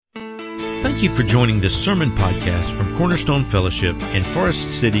Thank you for joining this sermon podcast from Cornerstone Fellowship in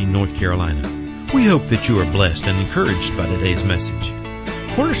Forest City, North Carolina. We hope that you are blessed and encouraged by today's message.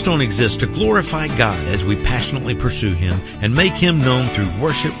 Cornerstone exists to glorify God as we passionately pursue Him and make Him known through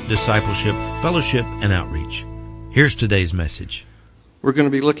worship, discipleship, fellowship, and outreach. Here's today's message. We're going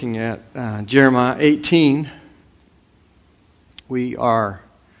to be looking at Jeremiah 18. We are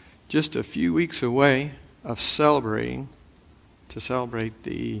just a few weeks away of celebrate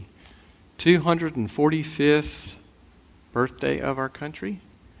the 245th birthday of our country.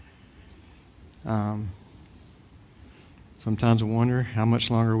 Sometimes I wonder how much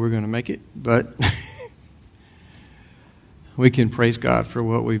longer we're going to make it, but we can praise God for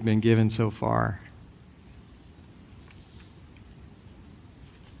what we've been given so far.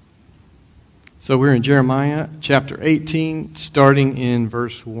 So we're in Jeremiah chapter 18, starting in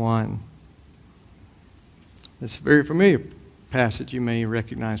verse 1. It's a very familiar passage. You may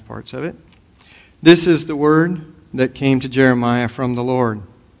recognize parts of it. This is the word that came to Jeremiah from the Lord.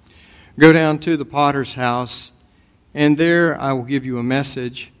 Go down to the potter's house, and there I will give you a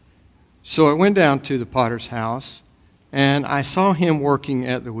message. So I went down to the potter's house, and I saw him working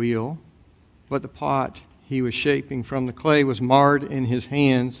at the wheel, but the pot he was shaping from the clay was marred in his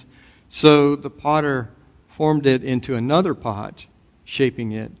hands. So the potter formed it into another pot,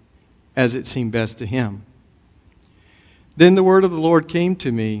 shaping it as it seemed best to him. Then the word of the Lord came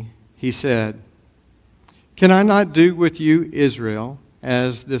to me. He said, "Can I not do with you, Israel,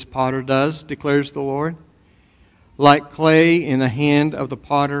 as this potter does, declares the Lord? Like clay in the hand of the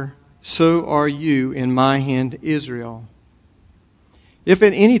potter, so are you in my hand, Israel. If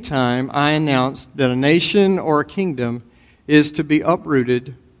at any time I announce that a nation or a kingdom is to be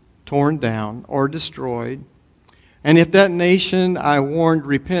uprooted, torn down, or destroyed, and if that nation I warned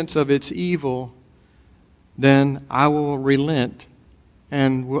repents of its evil, then I will relent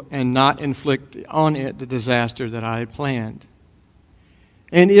and not inflict on it the disaster that I had planned.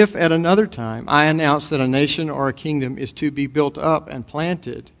 And if at another time I announce that a nation or a kingdom is to be built up and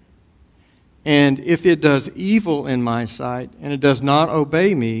planted, and if it does evil in my sight and it does not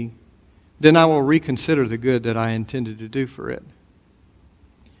obey me, then I will reconsider the good that I intended to do for it.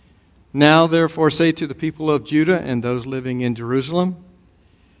 Now therefore say to the people of Judah and those living in Jerusalem,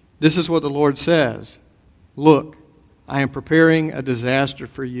 this is what the Lord says. Look, I am preparing a disaster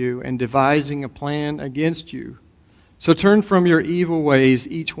for you and devising a plan against you. So turn from your evil ways,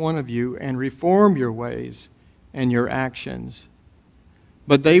 each one of you, and reform your ways and your actions."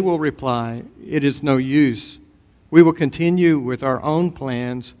 But they will reply, "It is no use. We will continue with our own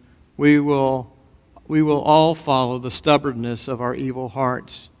plans. We will all follow the stubbornness of our evil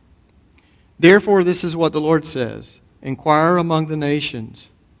hearts. Therefore, this is what the Lord says. Inquire among the nations.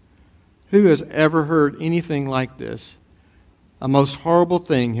 Who has ever heard anything like this? A most horrible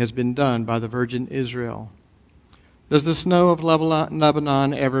thing has been done by the virgin Israel. Does the snow of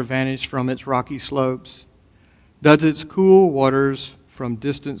Lebanon ever vanish from its rocky slopes? Does its cool waters from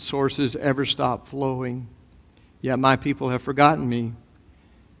distant sources ever stop flowing? Yet my people have forgotten me.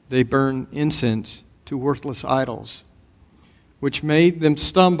 They burn incense to worthless idols, which made them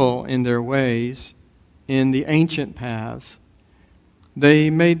stumble in their ways, in the ancient paths.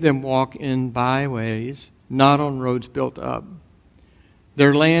 They made them walk in byways, not on roads built up.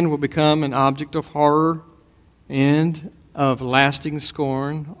 Their land will become an object of horror and of lasting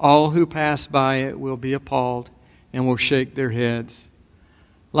scorn. All who pass by it will be appalled and will shake their heads.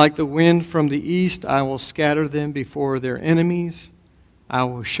 Like the wind from the east, I will scatter them before their enemies. I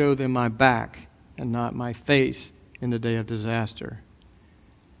will show them my back and not my face in the day of disaster."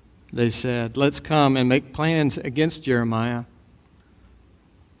 They said, "Let's come and make plans against Jeremiah.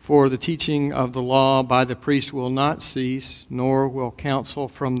 For the teaching of the law by the priest will not cease, nor will counsel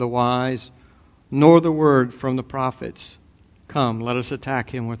from the wise, nor the word from the prophets. Come, let us attack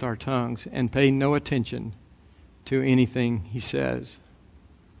him with our tongues and pay no attention to anything he says."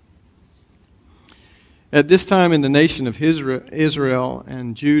 At this time in the nation of Israel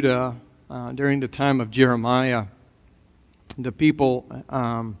and Judah, during the time of Jeremiah, the people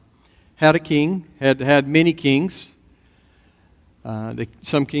had a king, had many kings.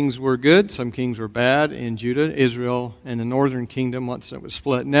 Some kings were good, some kings were bad. In Judah, Israel, and the northern kingdom, once it was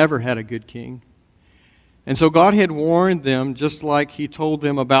split, never had a good king. And so God had warned them, just like He told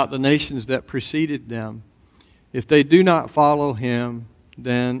them about the nations that preceded them. If they do not follow Him,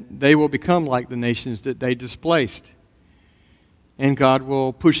 then they will become like the nations that they displaced. And God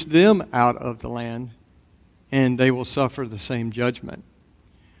will push them out of the land, and they will suffer the same judgment.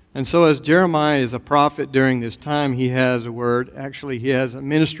 And so as Jeremiah is a prophet during this time, he has a word. Actually, he has a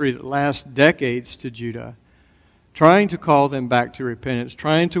ministry that lasts decades to Judah. trying to call them back to repentance,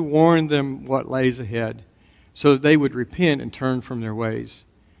 trying to warn them what lays ahead, so that they would repent and turn from their ways,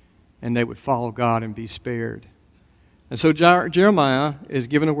 and they would follow God and be spared. And so Jeremiah is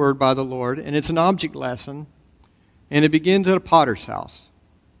given a word by the Lord, and it's an object lesson, and it begins at a potter's house.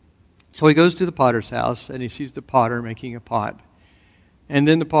 So he goes to the potter's house, and he sees the potter making a pot. And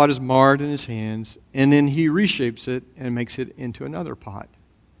then the pot is marred in his hands, and then he reshapes it and makes it into another pot.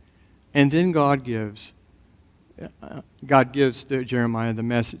 And then God gives to Jeremiah the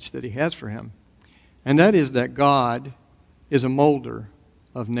message that he has for him. And that is that God is a molder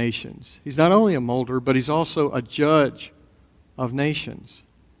of nations. He's not only a molder, but he's also a judge of nations.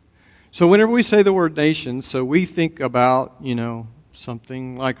 So whenever we say the word nations, so we think about,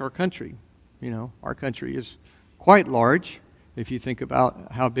 something like our country. Our country is quite large if you think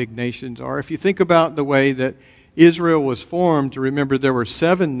about how big nations are. If you think about the way that Israel was formed, remember there were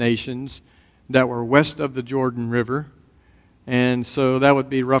 7 nations that were west of the Jordan River. And so that would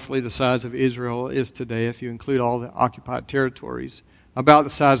be roughly the size of Israel is today if you include all the occupied territories, about the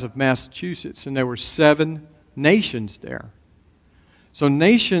size of Massachusetts. And there were 7 nations there. So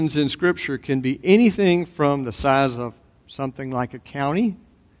nations in Scripture can be anything from the size of something like a county,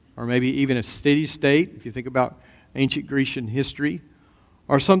 or maybe even a city-state, if you think about ancient Grecian history,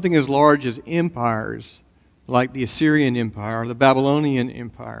 or something as large as empires, like the Assyrian Empire, or the Babylonian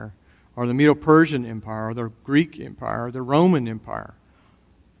Empire, or the Medo-Persian Empire, or the Greek Empire, or the Roman Empire.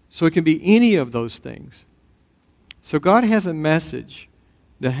 So it can be any of those things. So God has a message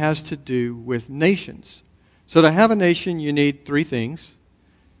that has to do with nations. So to have a nation, you need 3 things.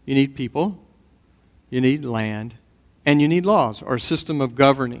 You need people, you need land, and you need laws, or a system of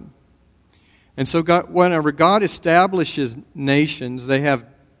governing. And so whenever God establishes nations, they have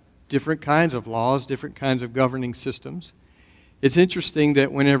different kinds of laws, different kinds of governing systems. It's interesting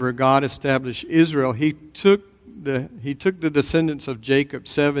that whenever God established Israel, He took the descendants of Jacob,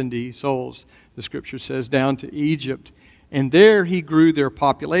 70 souls, the Scripture says, down to Egypt. And there He grew their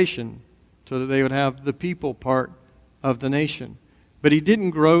population so that they would have the people part of the nation. But He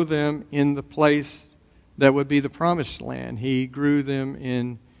didn't grow them in the place that would be the promised land. He grew them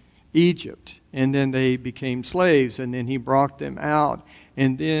in Egypt. And then they became slaves, and then He brought them out.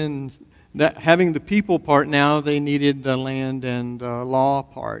 And then having the people part, now they needed the land and the law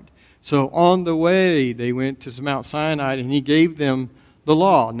part. So on the way, they went to Mount Sinai, and He gave them the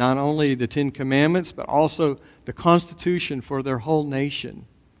law, not only the 10 Commandments, but also the Constitution for their whole nation,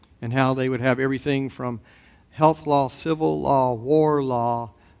 and how they would have everything from health law, civil law, war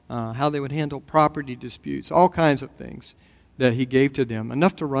law, how they would handle property disputes, all kinds of things that He gave to them,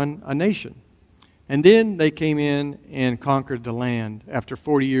 enough to run a nation. And then they came in and conquered the land after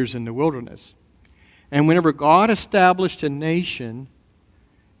 40 years in the wilderness. And whenever God established a nation,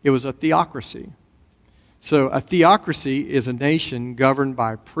 it was a theocracy. So a theocracy is a nation governed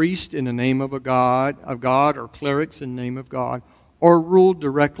by priests in the name of God, or clerics in the name of God, or ruled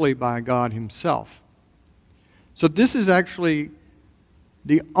directly by God Himself. So this is actually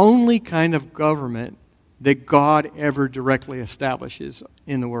the only kind of government that God ever directly establishes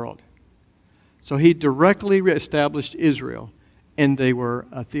in the world. So He directly established Israel, and they were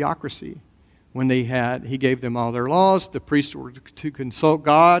a theocracy. When He gave them all their laws, the priests were to consult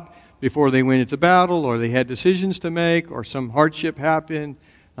God before they went into battle, or they had decisions to make, or some hardship happened.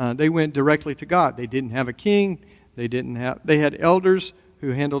 They went directly to God. They didn't have a king. They had elders who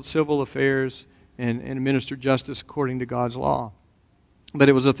handled civil affairs and administered justice according to God's law. But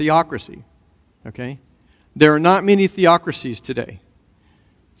it was a theocracy. Okay? There are not many theocracies today.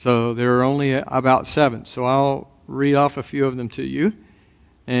 So there are only about 7. So I'll read off a few of them to you,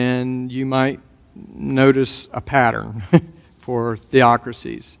 and you might notice a pattern for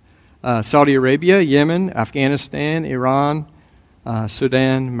theocracies. Saudi Arabia, Yemen, Afghanistan, Iran,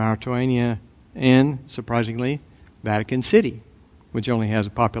 Sudan, Mauritania, and, surprisingly, Vatican City, which only has a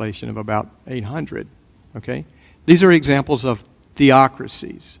population of about 800. Okay? These are examples of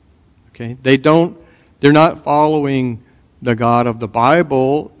theocracies. Okay? They're not following the God of the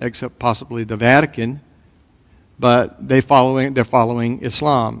Bible, except possibly the Vatican, but they're following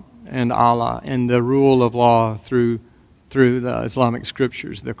Islam and Allah and the rule of law through the Islamic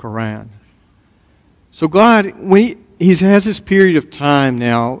scriptures, the Quran. So God, He has this period of time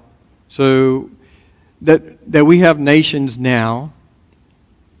now, so that we have nations now,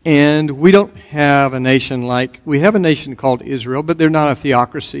 and we don't have a nation we have a nation called Israel, but they're not a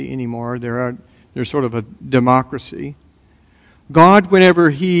theocracy anymore. They're sort of a democracy. God, whenever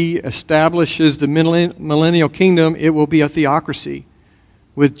He establishes the millennial kingdom, it will be a theocracy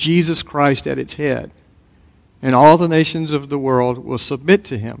with Jesus Christ at its head. and all the nations of the world will submit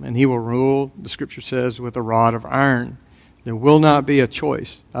to him, and he will rule, the Scripture says, with a rod of iron. There will not be a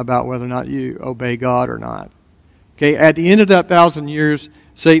choice about whether or not you obey God or not. Okay, at the end of that 1,000 years,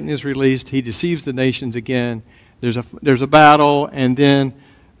 Satan is released. He deceives the nations again. There's a battle, and then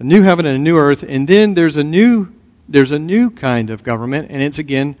a new heaven and a new earth, and then there's a new kind of government, and it's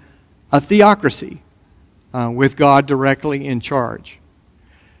again a theocracy with God directly in charge.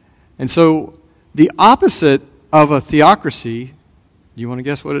 And so the opposite of a theocracy, do you want to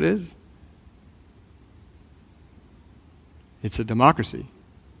guess what it is? It's a democracy.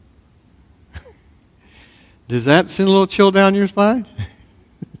 Does that send a little chill down your spine?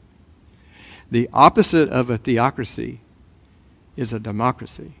 The opposite of a theocracy is a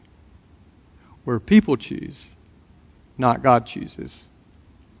democracy, where people choose, not God chooses,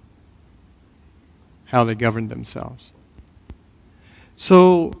 how they govern themselves.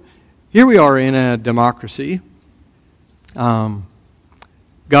 So here we are in a democracy. God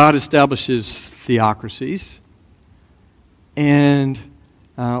establishes theocracies, and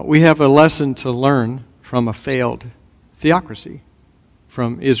we have a lesson to learn from a failed theocracy,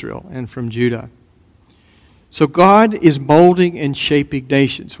 from Israel and from Judah. So God is molding and shaping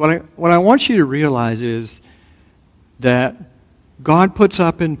nations. What I want you to realize is that God puts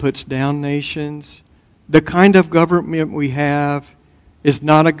up and puts down nations. The kind of government we have is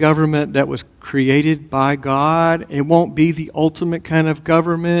not a government that was created by God. It won't be the ultimate kind of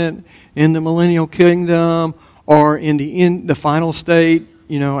government in the millennial kingdom or in the final state.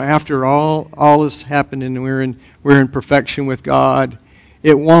 You know, after all has happened and we're in perfection with God,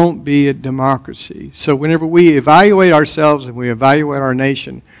 it won't be a democracy. So whenever we evaluate ourselves and we evaluate our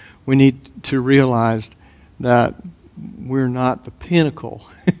nation, we need to realize that we're not the pinnacle.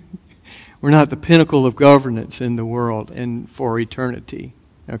 We're not the pinnacle of governance in the world and for eternity.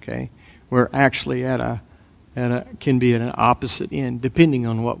 Okay, we're actually can be at an opposite end depending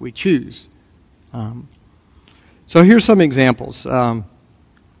on what we choose. So here's some examples.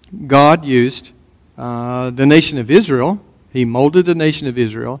 God used the nation of Israel. He molded the nation of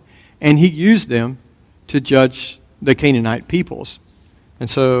Israel, and he used them to judge the Canaanite peoples. And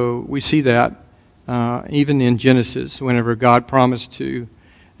so we see that even in Genesis, whenever God promised to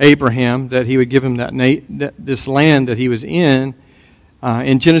Abraham that he would give him this land that he was in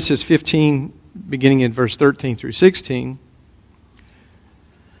Genesis 15, beginning in verse 13 through 16.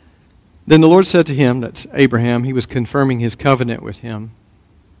 Then the Lord said to him, that's Abraham, he was confirming his covenant with him.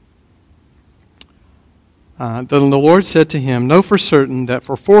 Then the Lord said to him, know for certain that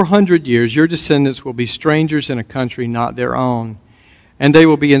for 400 years your descendants will be strangers in a country not their own, and they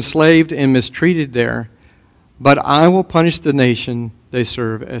will be enslaved and mistreated there. But I will punish the nation they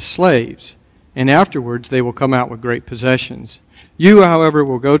serve as slaves, and afterwards they will come out with great possessions. You, however,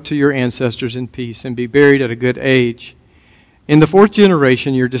 will go to your ancestors in peace and be buried at a good age. In the 4th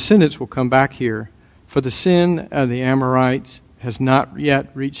generation your descendants will come back here, for the sin of the Amorites has not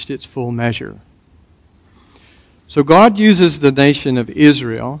yet reached its full measure. So God uses the nation of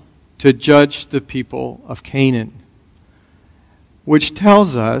Israel to judge the people of Canaan, which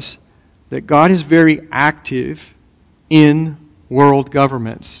tells us that God is very active in world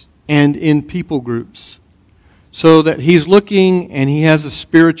governments and in people groups. So that he's looking and he has a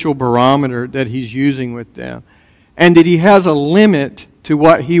spiritual barometer that he's using with them. And that he has a limit to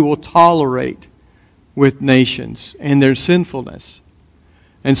what he will tolerate with nations and their sinfulness.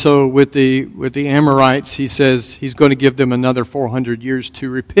 And so with the Amorites, he says he's going to give them another 400 years to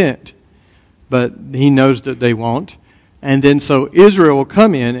repent. But he knows that they won't. And then so Israel will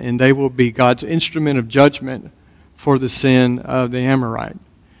come in and they will be God's instrument of judgment for the sin of the Amorite.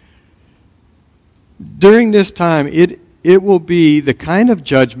 During this time, it will be the kind of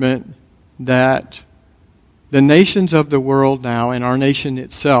judgment that the nations of the world now and our nation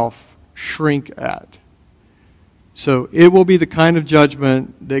itself shrink at. So it will be the kind of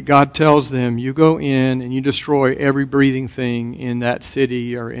judgment that God tells them, you go in and you destroy every breathing thing in that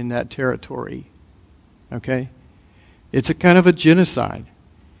city or in that territory. Okay? It's a kind of a genocide.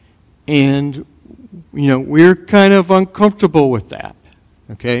 And, we're kind of uncomfortable with that.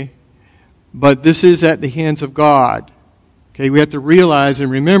 Okay? But this is at the hands of God. Okay? We have to realize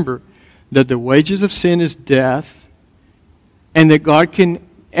and remember that the wages of sin is death, and that God can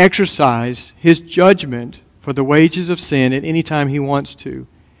exercise his judgment for the wages of sin at any time he wants to,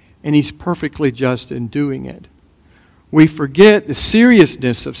 and he's perfectly just in doing it. We forget the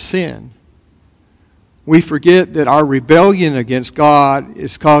seriousness of sin. We forget that our rebellion against God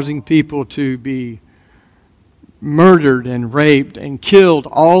is causing people to be murdered and raped and killed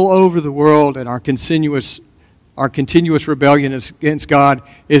all over the world, and our continuous rebellion against God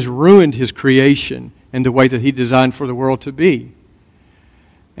has ruined his creation and the way that He designed for the world to be.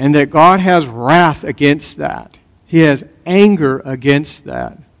 And that God has wrath against that. He has anger against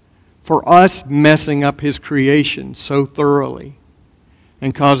that for us messing up His creation so thoroughly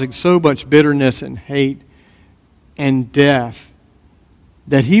and causing so much bitterness and hate and death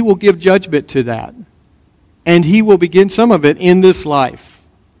that He will give judgment to that. And He will begin some of it in this life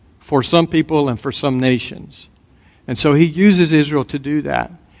for some people and for some nations. And so He uses Israel to do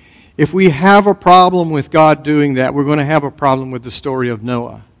that. If we have a problem with God doing that, we're going to have a problem with the story of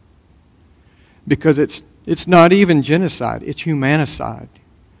Noah. Because it's not even genocide, it's humanicide.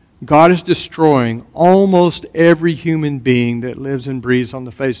 God is destroying almost every human being that lives and breathes on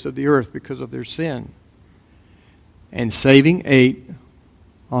the face of the earth because of their sin. And saving 8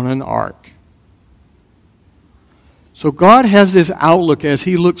 on an ark. So God has this outlook as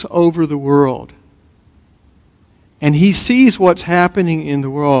He looks over the world. And He sees what's happening in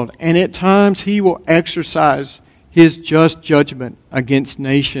the world. And at times He will exercise His just judgment against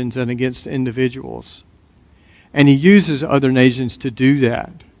nations and against individuals. And He uses other nations to do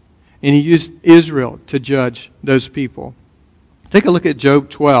that. And He used Israel to judge those people. Take a look at Job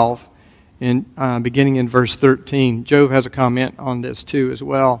 12, beginning in verse 13. Job has a comment on this too as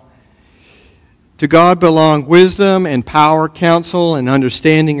well. To God belong wisdom and power, counsel and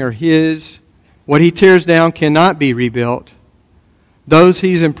understanding are His. What He tears down cannot be rebuilt. Those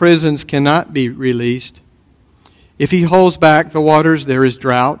He imprisons cannot be released. If He holds back the waters, there is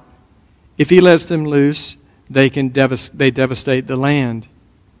drought. If He lets them loose, they devastate the land.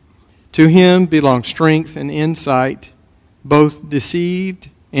 To Him belong strength and insight. Both deceived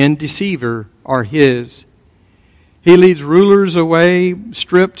and deceiver are His. He leads rulers away,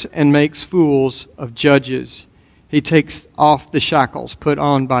 stripped, and makes fools of judges. He takes off the shackles put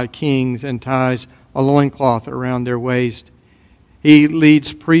on by kings and ties a loincloth around their waist. He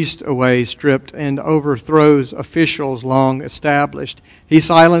leads priests away, stripped, and overthrows officials long established. He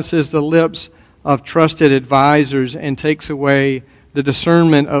silences the lips of trusted advisors and takes away the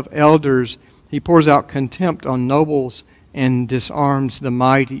discernment of elders. He pours out contempt on nobles and disarms the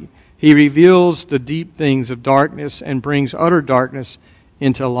mighty. He reveals the deep things of darkness and brings utter darkness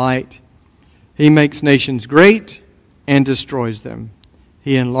into light. He makes nations great and destroys them.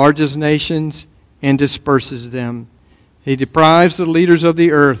 He enlarges nations and disperses them. He deprives the leaders of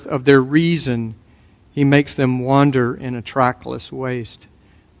the earth of their reason. He makes them wander in a trackless waste.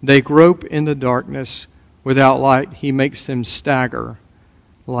 They grope in the darkness without light. He makes them stagger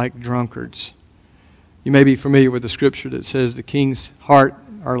like drunkards. You may be familiar with the scripture that says the king's heart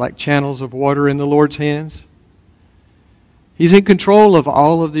are like channels of water in the Lord's hands. He's in control of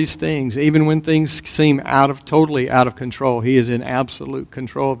all of these things. Even when things seem totally out of control, He is in absolute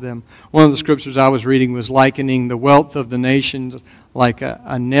control of them. One of the scriptures I was reading was likening the wealth of the nations like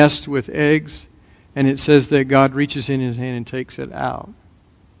a nest with eggs. And it says that God reaches in His hand and takes it out.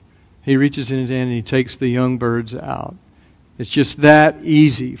 He reaches in His hand and He takes the young birds out. It's just that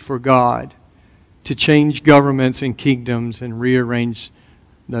easy for God to change governments and kingdoms and rearrange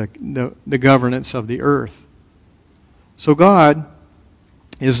the governance of the earth. So God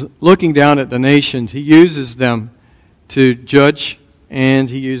is looking down at the nations. He uses them to judge, and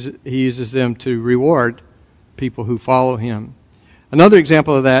He uses them to reward people who follow Him. Another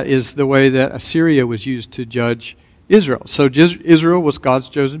example of that is the way that Assyria was used to judge Israel. So Israel was God's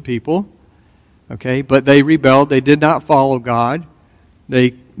chosen people, okay, but they rebelled. They did not follow God.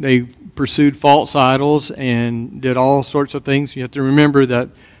 They pursued false idols and did all sorts of things. You have to remember that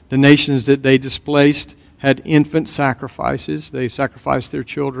the nations that they displaced had infant sacrifices. They sacrificed their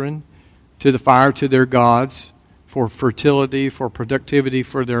children to the fire, to their gods, for fertility, for productivity,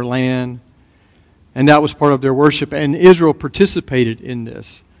 for their land. And that was part of their worship. And Israel participated in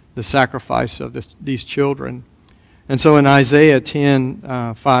this, the sacrifice of these children. And so in Isaiah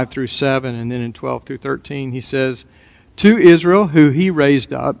 10, 5 through 7, and then in 12 through 13, he says, to Israel, who He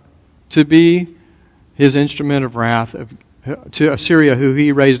raised up to be His instrument of wrath, to Assyria, who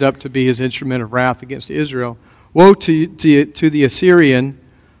He raised up to be His instrument of wrath against Israel. Woe to the Assyrian,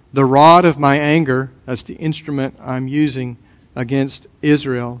 the rod of my anger, that's the instrument I'm using against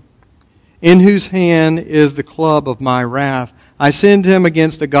Israel, in whose hand is the club of my wrath. I send him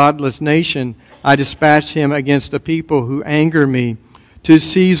against a godless nation. I dispatch him against a people who anger me, to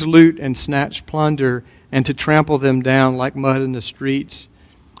seize loot and snatch plunder, and to trample them down like mud in the streets.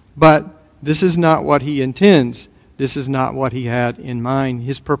 But this is not what he intends. This is not what he had in mind.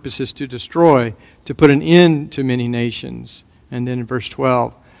 His purpose is to destroy, to put an end to many nations. And then in verse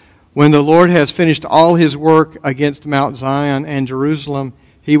 12, when the Lord has finished all His work against Mount Zion and Jerusalem,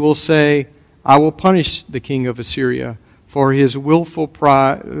 He will say, I will punish the king of Assyria for his willful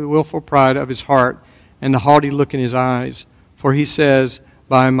pride of his heart and the haughty look in his eyes. For he says,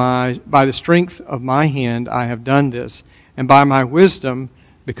 by the strength of my hand I have done this, and by my wisdom,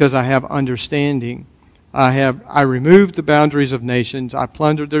 because I have understanding. I removed the boundaries of nations, I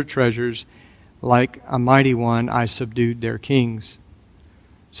plundered their treasures, like a mighty one I subdued their kings.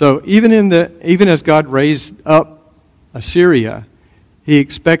 So even as God raised up Assyria, he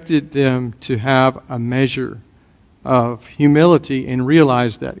expected them to have a measure of humility and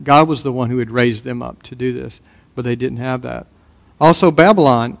realize that God was the one who had raised them up to do this, but they didn't have that. Also,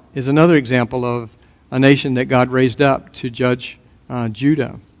 Babylon is another example of a nation that God raised up to judge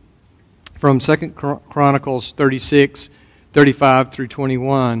Judah. From 2 Chronicles 36, 35 through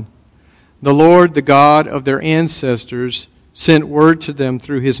 21, the Lord, the God of their ancestors, sent word to them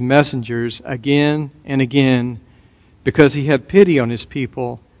through his messengers again and again, because he had pity on his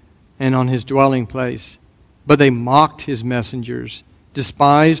people and on his dwelling place. But they mocked his messengers,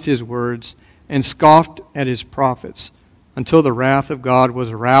 despised his words, and scoffed at his prophets, until the wrath of God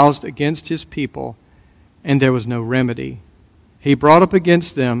was aroused against his people, and there was no remedy. He brought up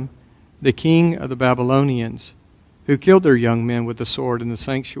against them the king of the Babylonians, who killed their young men with the sword in the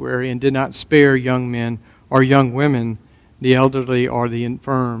sanctuary, and did not spare young men or young women, the elderly or the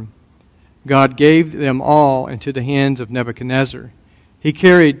infirm. God gave them all into the hands of Nebuchadnezzar. He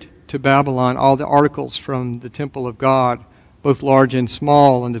carried to Babylon all the articles from the temple of God, both large and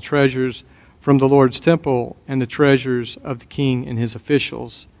small, and the treasures from the Lord's temple, and the treasures of the king and his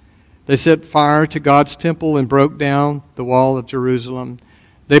officials. They set fire to God's temple and broke down the wall of Jerusalem.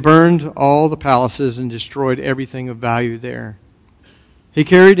 They burned all the palaces and destroyed everything of value there. He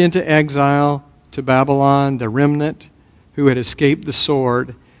carried into exile to Babylon the remnant who had escaped the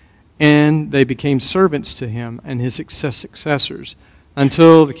sword, and they became servants to him and his successors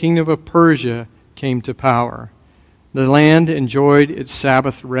until the kingdom of Persia came to power. The land enjoyed its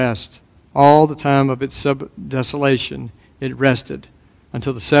Sabbath rest. All the time of its desolation it rested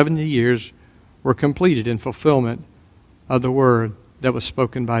until the 70 years were completed in fulfillment of the word that was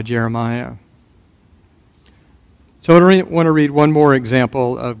spoken by Jeremiah. So I want to read one more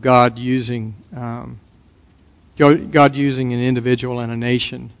example of God using an individual and a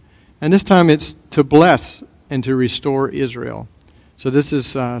nation. And this time it's to bless and to restore Israel. So this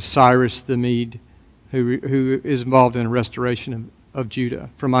is Cyrus the Mede, who is involved in the restoration of Judah,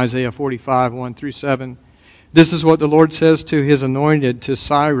 from Isaiah 45, 1 through 7. This is what the Lord says to his anointed, to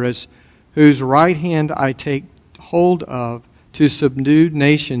Cyrus, whose right hand I take hold of, to subdue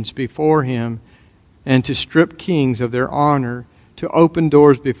nations before him, and to strip kings of their honor, to open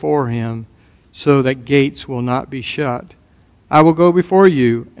doors before him, so that gates will not be shut. I will go before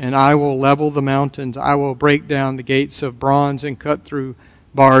you, and I will level the mountains. I will break down the gates of bronze and cut through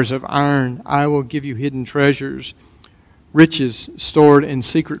bars of iron. I will give you hidden treasures, riches stored in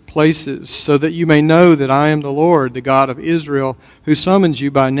secret places, so that you may know that I am the Lord, the God of Israel, who summons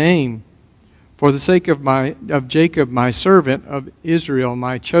you by name. For the sake of Jacob, my servant, of Israel,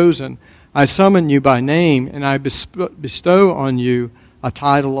 my chosen, I summon you by name, and I bestow on you a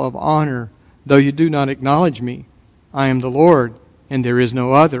title of honor, though you do not acknowledge me. I am the Lord, and there is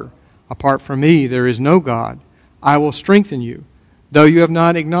no other. Apart from me, there is no God. I will strengthen you, though you have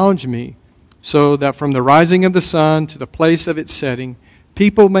not acknowledged me, so that from the rising of the sun to the place of its setting,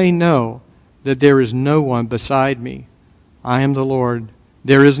 people may know that there is no one beside me. I am the Lord,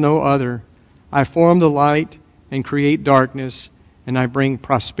 there is no other. I form the light and create darkness, and I bring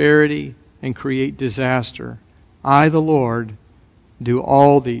prosperity and create disaster. I, the Lord, do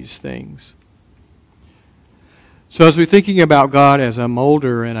all these things. So as we're thinking about God as a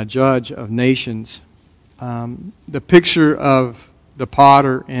molder and a judge of nations, the picture of the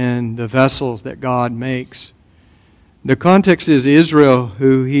potter and the vessels that God makes, the context is Israel,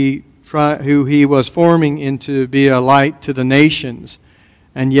 who he was forming into be a light to the nations,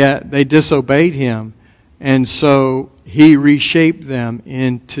 and yet they disobeyed him, and so he reshaped them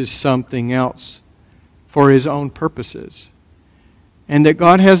into something else for his own purposes. And that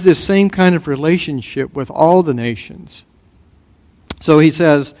God has this same kind of relationship with all the nations. So he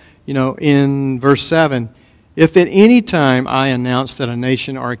says, in verse 7, if at any time I announce that a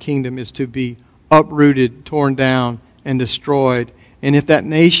nation or a kingdom is to be uprooted, torn down, and destroyed, and if that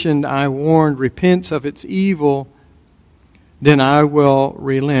nation I warned repents of its evil, then I will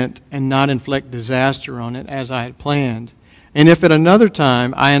relent and not inflict disaster on it as I had planned. And if at another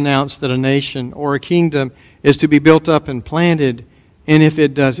time I announce that a nation or a kingdom is to be built up and planted, and if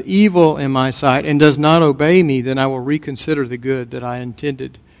it does evil in my sight and does not obey me, then I will reconsider the good that I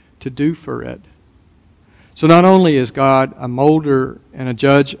intended to do for it. So not only is God a molder and a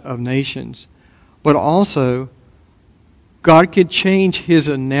judge of nations, but also God could change his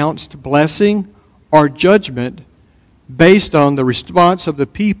announced blessing or judgment based on the response of the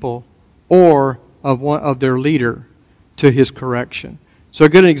people or of their leader to his correction. So a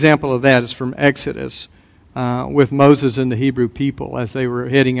good example of that is from Exodus with Moses and the Hebrew people as they were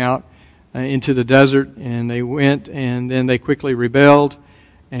heading out into the desert, and they went and then they quickly rebelled.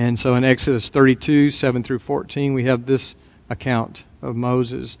 And so in Exodus 32, 7 through 14, we have this account of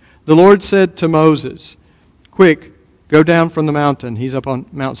Moses. The Lord said to Moses, "Quick, go down from the mountain." He's up on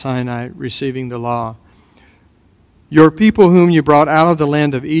Mount Sinai receiving the law. "Your people whom you brought out of the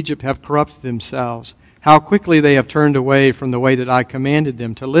land of Egypt have corrupted themselves. How quickly they have turned away from the way that I commanded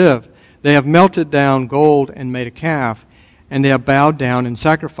them to live. They have melted down gold and made a calf, and they have bowed down and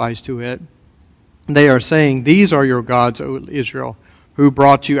sacrificed to it. They are saying, 'These are your gods, O Israel, who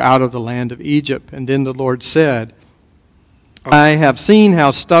brought you out of the land of Egypt.' And then the Lord said, 'I have seen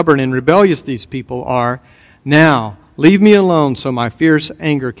how stubborn and rebellious these people are. Now, leave me alone so my fierce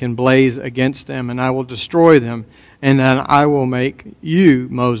anger can blaze against them, and I will destroy them, and then I will make you,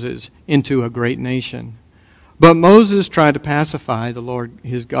 Moses, into a great nation.' But Moses tried to pacify the Lord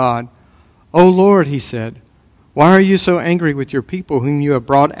his God. 'O Lord,' he said, 'why are you so angry with your people whom you have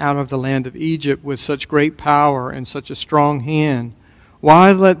brought out of the land of Egypt with such great power and such a strong hand?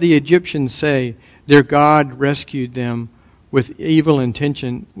 Why let the Egyptians say, their God rescued them with the evil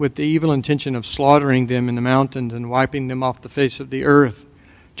intention of slaughtering them in the mountains and wiping them off the face of the earth?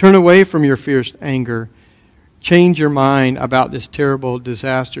 Turn away from your fierce anger. Change your mind about this terrible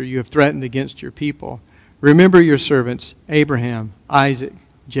disaster you have threatened against your people. Remember your servants, Abraham, Isaac,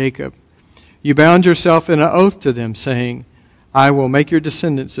 Jacob. You bound yourself in an oath to them, saying, I will make your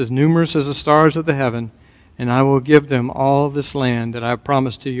descendants as numerous as the stars of the heaven, and I will give them all this land that I have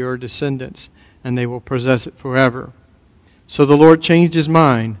promised to your descendants, and they will possess it forever.' So the Lord changed his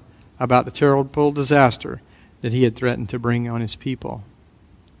mind about the terrible disaster that he had threatened to bring on his people."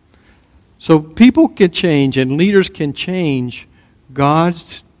 So people can change and leaders can change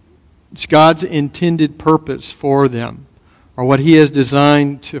God's intended purpose for them, or what he has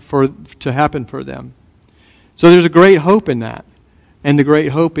designed to happen for them. So there's a great hope in that. And the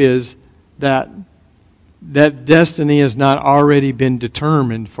great hope is that destiny has not already been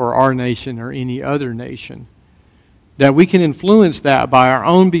determined for our nation or any other nation. That we can influence that by our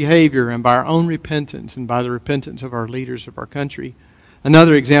own behavior and by our own repentance and by the repentance of our leaders of our country.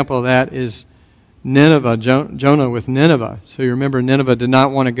 Another example of that is Nineveh, Jonah with Nineveh. So you remember Nineveh did not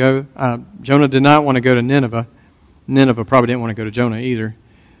want to go, Jonah did not want to go to Nineveh. Nineveh probably didn't want to go to Jonah either.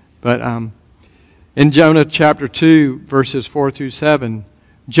 But in Jonah chapter 2, verses 4 through 7,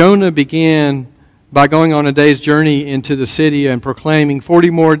 Jonah began by going on a day's journey into the city and proclaiming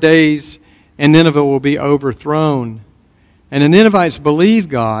 40 more days and Nineveh will be overthrown. And the Ninevites believed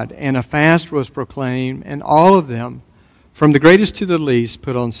God, and a fast was proclaimed, and all of them, from the greatest to the least,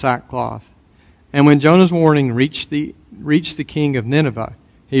 put on sackcloth. And when Jonah's warning reached the king of Nineveh,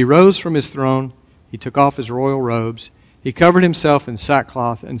 he rose from his throne, he took off his royal robes, he covered himself in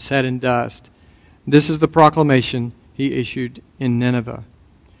sackcloth and sat in dust. This is the proclamation he issued in Nineveh.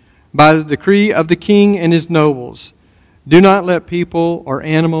 By the decree of the king and his nobles, do not let people or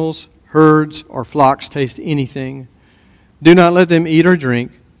animals, herds or flocks taste anything. Do not let them eat or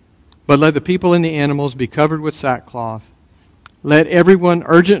drink, but let the people and the animals be covered with sackcloth. Let everyone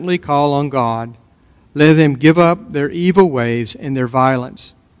urgently call on God. Let them give up their evil ways and their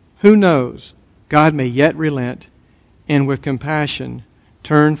violence. Who knows? God may yet relent and with compassion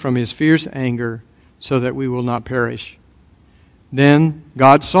turn from his fierce anger so that we will not perish. Then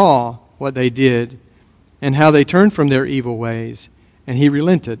God saw what they did and how they turned from their evil ways, and he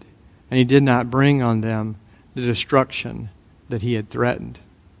relented, and he did not bring on them the destruction that he had threatened.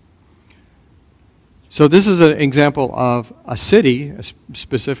 So this is an example of a city,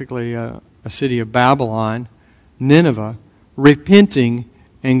 specifically a city of Babylon, Nineveh, repenting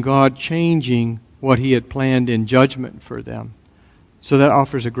and God changing what he had planned in judgment for them. So that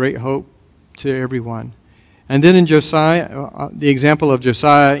offers a great hope to everyone. And then in Josiah, the example of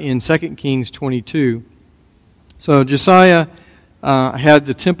Josiah in 2 Kings 22. So Josiah had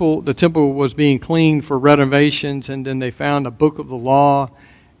the temple. The temple was being cleaned for renovations, and then they found a book of the law,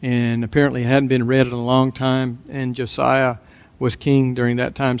 and apparently it hadn't been read in a long time. And Josiah was king during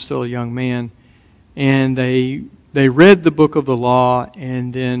that time, still a young man. And they read the book of the law,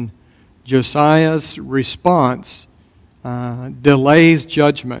 and then Josiah's response delays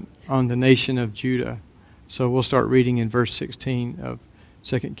judgment on the nation of Judah. So we'll start reading in verse 16 of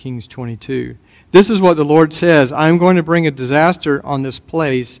 2 Kings 22. This is what the Lord says: I am going to bring a disaster on this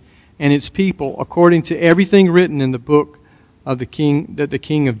place and its people according to everything written in the book of the king that the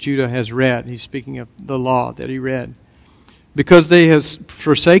king of Judah has read. He's speaking of the law that he read. Because they have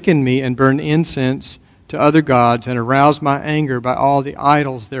forsaken me and burned incense to other gods and aroused my anger by all the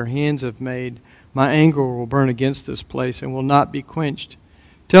idols their hands have made, my anger will burn against this place and will not be quenched.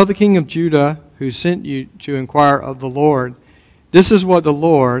 Tell the king of Judah, who sent you to inquire of the Lord, this is what the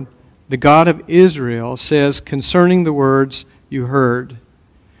Lord, the God of Israel, says concerning the words you heard.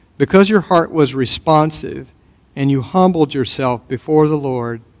 Because your heart was responsive and you humbled yourself before the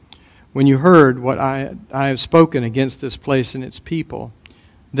Lord, when you heard what I have spoken against this place and its people,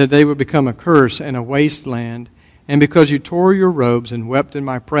 that they would become a curse and a wasteland, and because you tore your robes and wept in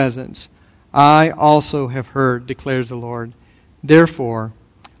my presence, I also have heard, declares the Lord. Therefore,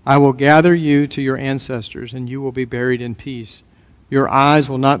 I will gather you to your ancestors, and you will be buried in peace. Your eyes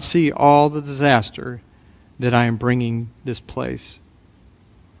will not see all the disaster that I am bringing this place.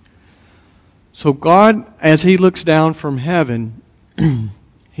 So God, as He looks down from heaven,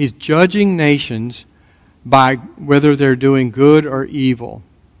 He's judging nations by whether they're doing good or evil.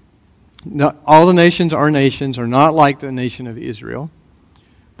 Not all the nations are not like the nation of Israel,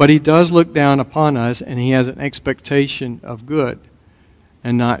 but He does look down upon us, and He has an expectation of good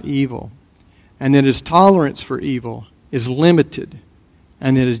and not evil. And that His tolerance for evil is limited,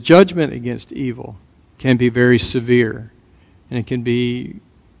 and that His judgment against evil can be very severe, and it can be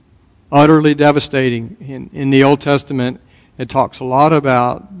utterly devastating. In the Old Testament, it talks a lot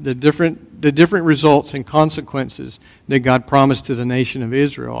about the different results and consequences that God promised to the nation of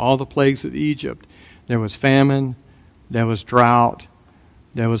Israel. All the plagues of Egypt. There was famine, there was drought,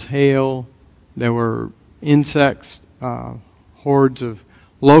 there was hail, there were insects, hordes of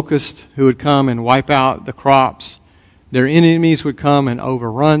locusts who would come and wipe out the crops. Their enemies would come and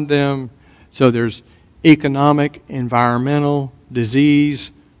overrun them. So there's economic, environmental,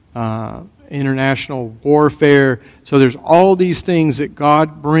 disease, international warfare. So there's all these things that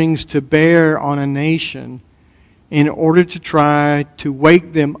God brings to bear on a nation in order to try to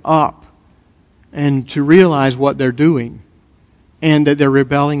wake them up and to realize what they're doing and that they're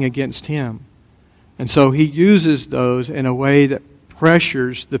rebelling against Him. And so He uses those in a way that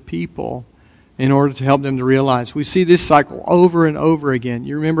pressures the people in order to help them to realize. We see this cycle over and over again.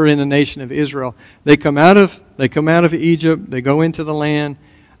 You remember in the nation of Israel, they come out of Egypt, they go into the land.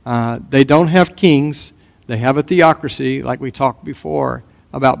 They don't have kings. They have a theocracy, like we talked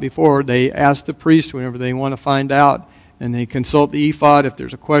about before. They ask the priest whenever they want to find out, and they consult the ephod if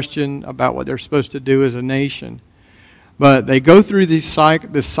there's a question about what they're supposed to do as a nation. But they go through this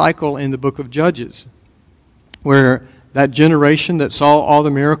cycle in the book of Judges, where that generation that saw all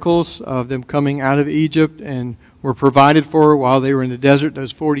the miracles of them coming out of Egypt and were provided for while they were in the desert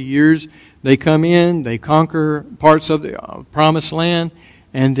those 40 years, they come in, they conquer parts of the promised land,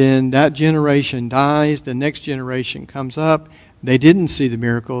 and then that generation dies, the next generation comes up. They didn't see the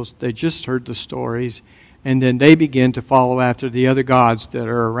miracles, they just heard the stories, and then they begin to follow after the other gods that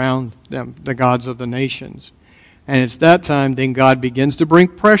are around them, the gods of the nations. And it's that time then God begins to bring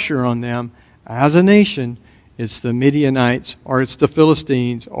pressure on them as a nation. It's the Midianites, or it's the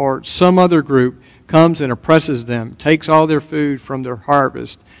Philistines, or some other group comes and oppresses them, takes all their food from their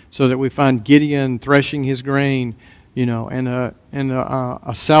harvest, so that we find Gideon threshing his grain, in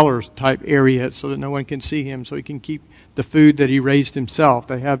a cellar type area so that no one can see him, so he can keep the food that he raised himself.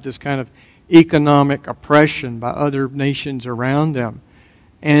 They have this kind of economic oppression by other nations around them.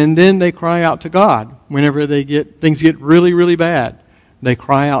 And then they cry out to God. Whenever things get really, really bad, they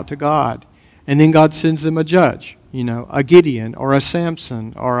cry out to God. And then God sends them a judge, a Gideon or a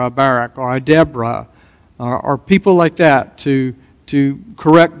Samson or a Barak or a Deborah or people like that to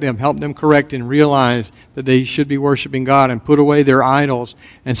correct them, help them correct and realize that they should be worshiping God and put away their idols.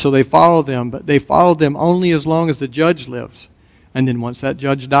 And so they follow them, but they follow them only as long as the judge lives. And then once that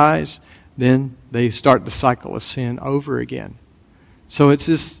judge dies, then they start the cycle of sin over again. So it's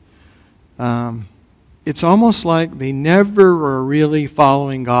this, it's almost like they never were really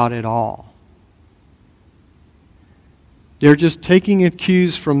following God at all. They're just taking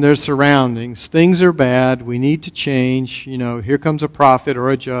cues from their surroundings. Things are bad. We need to change. Here comes a prophet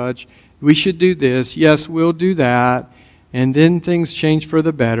or a judge. We should do this. Yes, we'll do that. And then things change for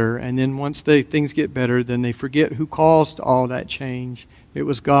the better. And then once things get better, then they forget who caused all that change. It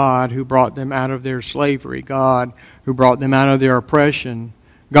was God who brought them out of their slavery. God who brought them out of their oppression.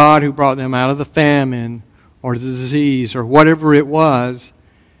 God who brought them out of the famine or the disease or whatever it was.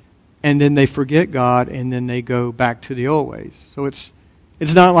 And then they forget God, and then they go back to the old ways. So it's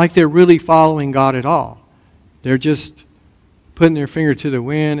not like they're really following God at all. They're just putting their finger to the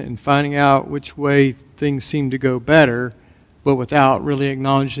wind and finding out which way things seem to go better, but without really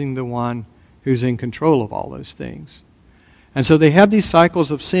acknowledging the one who's in control of all those things. And so they have these cycles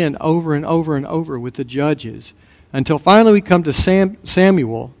of sin over and over and over with the judges. until finally we come to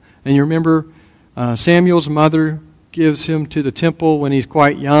Samuel. And you remember Samuel's mother gives him to the temple when he's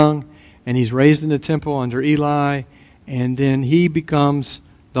quite young, and he's raised in the temple under Eli, and then he becomes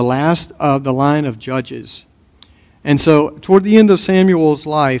the last of the line of judges. And so toward the end of Samuel's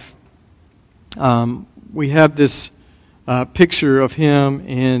life, we have this picture of him,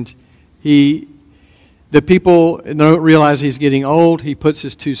 and the people don't realize he's getting old. He puts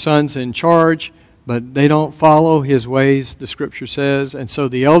his 2 sons in charge, but they don't follow his ways, the Scripture says. And so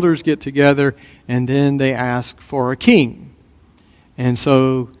the elders get together, and then they ask for a king. And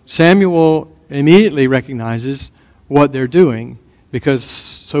so Samuel immediately recognizes what they're doing, because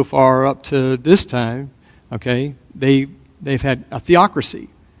so far up to this time, okay, they've had a theocracy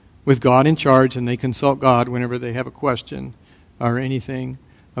with God in charge, and they consult God whenever they have a question or anything.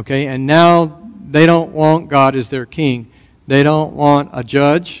 Okay, and now they don't want God as their king. They don't want a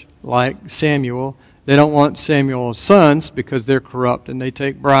judge like Samuel. They don't want Samuel's sons because they're corrupt and they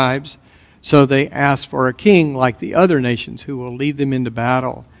take bribes. So they ask for a king like the other nations who will lead them into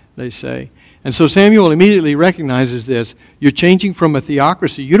battle, they say. And so Samuel immediately recognizes this. You're changing from a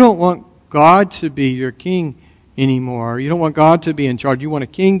theocracy. You don't want God to be your king anymore. You don't want God to be in charge. You want a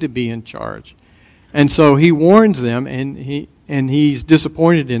king to be in charge. And so he warns them, and he's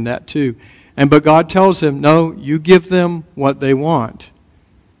disappointed in that too. But God tells him, no, you give them what they want.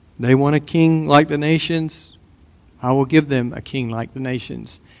 They want a king like the nations. I will give them a king like the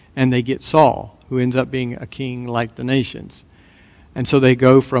nations. And they get Saul, who ends up being a king like the nations. And so they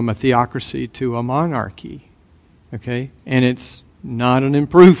go from a theocracy to a monarchy. Okay? And it's not an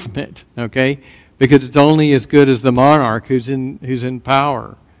improvement, okay? Because it's only as good as the monarch who's in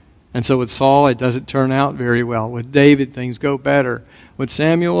power. And so with Saul, it doesn't turn out very well. With David, things go better. With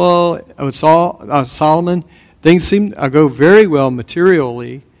Solomon, things seem to go very well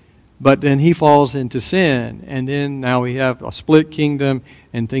materially, but then he falls into sin. And then now we have a split kingdom,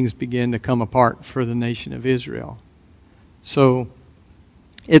 and things begin to come apart for the nation of Israel. So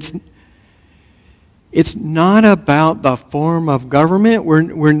it's not about the form of government.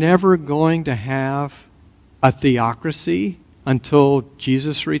 We're never going to have a theocracy until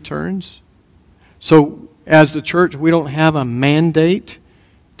Jesus returns. So as the church, we don't have a mandate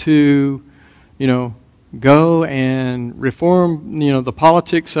to, go and reform, the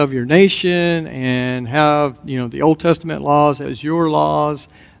politics of your nation and have, the Old Testament laws as your laws.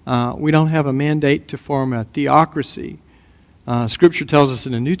 We don't have a mandate to form a theocracy. Scripture tells us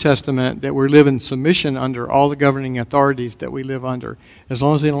in the New Testament that we live in submission under all the governing authorities that we live under. As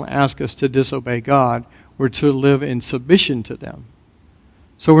long as they don't ask us to disobey God, we're to live in submission to them.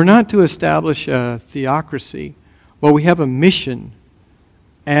 So we're not to establish a theocracy. Well, we have a mission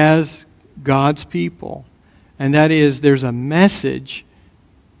as God's people. And that is, there's a message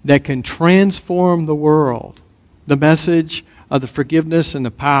that can transform the world. The message of the forgiveness and the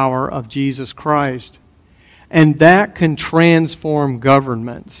power of Jesus Christ. And that can transform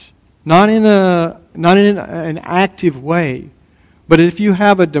governments. Not in an active way. But if you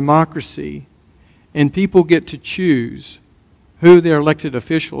have a democracy and people get to choose who their elected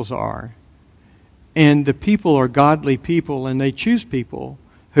officials are, and the people are godly people, and they choose people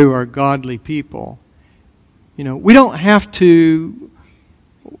who are godly people, we don't have to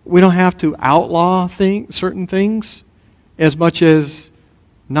outlaw certain things as much as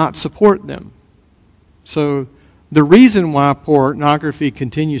not support them. So the reason why pornography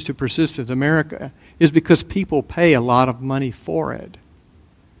continues to persist in America is because people pay a lot of money for it.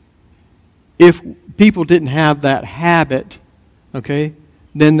 If people didn't have that habit, okay,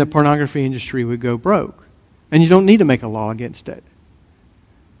 then the pornography industry would go broke. And you don't need to make a law against it.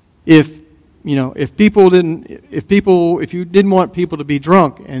 If you didn't want people to be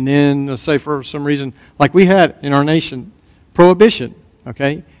drunk, and then let's say for some reason, like we had in our nation, prohibition,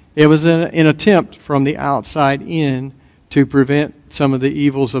 okay? It was an attempt from the outside in to prevent some of the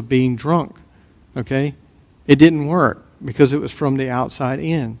evils of being drunk, okay? It didn't work because it was from the outside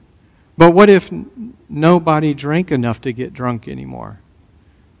in. But what if nobody drank enough to get drunk anymore?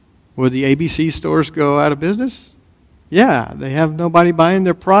 Would the ABC stores go out of business? Yeah, they have nobody buying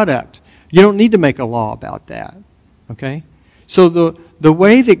their product. You don't need to make a law about that, okay? So the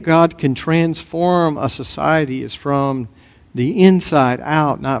way that God can transform a society is from the inside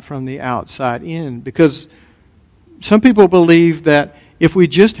out, not from the outside in. Because some people believe that if we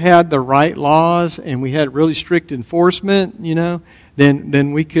just had the right laws and we had really strict enforcement,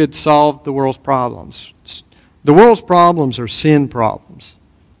 then we could solve the world's problems. The world's problems are sin problems.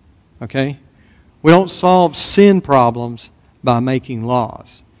 Okay? We don't solve sin problems by making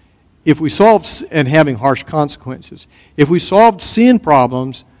laws. If we solve and having harsh consequences. If we solved sin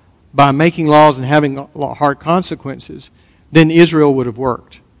problems by making laws and having hard consequences, then Israel would have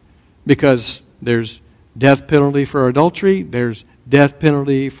worked. Because there's death penalty for adultery, there's death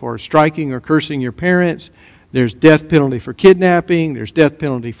penalty for striking or cursing your parents, there's death penalty for kidnapping, there's death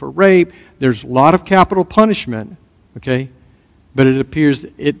penalty for rape, there's a lot of capital punishment, okay? But it appears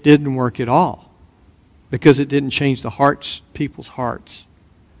that it didn't work at all because it didn't change people's hearts.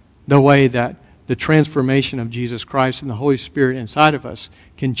 The way that the transformation of Jesus Christ and the Holy Spirit inside of us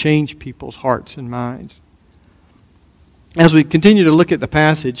can change people's hearts and minds. As we continue to look at the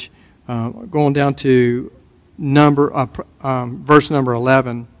passage, going down to verse number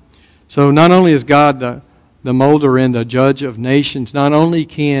 11. So not only is God the molder and the judge of nations, not only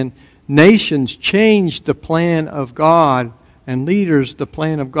can nations change the plan of God and leaders the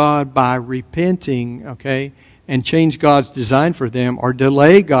plan of God by repenting, okay, and change God's design for them or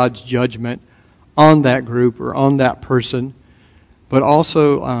delay God's judgment on that group or on that person, but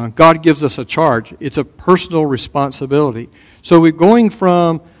also God gives us a charge. It's a personal responsibility. So we're going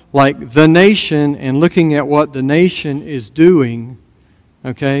from like the nation and looking at what the nation is doing,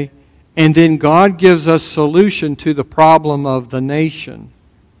 okay, and then God gives us solution to the problem of the nation,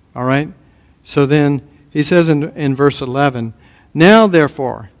 all right? So then he says in verse 11, "Now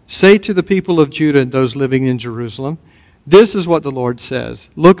therefore, say to the people of Judah and those living in Jerusalem, this is what the Lord says.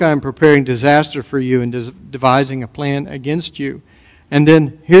 Look, I am preparing disaster for you and devising a plan against you." And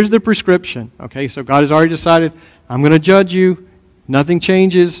then here's the prescription. Okay, so God has already decided, I'm going to judge you. Nothing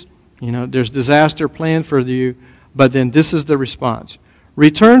changes. There's disaster planned for you. But then this is the response.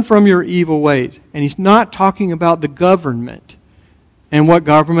 Return from your evil ways. And he's not talking about the government and what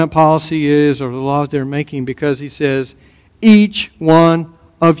government policy is or the laws they're making, because he says, each one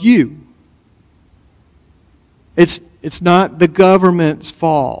of you. It's not the government's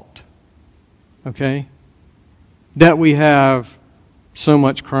fault, okay, that we have so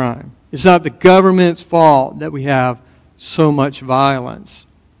much crime. It's not the government's fault that we have so much violence.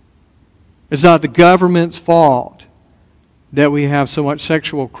 It's not the government's fault that we have so much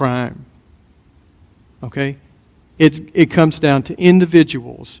sexual crime. Okay? It comes down to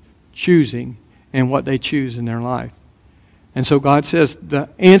individuals choosing and what they choose in their life. And so God says the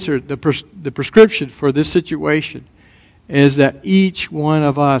answer, the prescription for this situation is that each one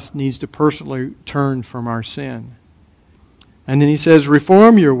of us needs to personally turn from our sin. And then he says,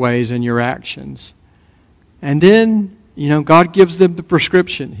 reform your ways and your actions. And then, God gives them the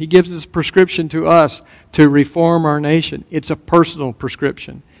prescription. He gives this prescription to us to reform our nation. It's a personal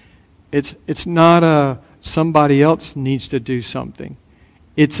prescription. It's not a somebody else needs to do something.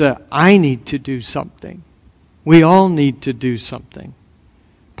 It's a I need to do something. We all need to do something.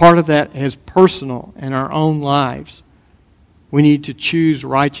 Part of that is personal in our own lives. We need to choose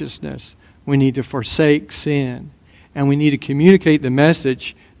righteousness. We need to forsake sin. And we need to communicate the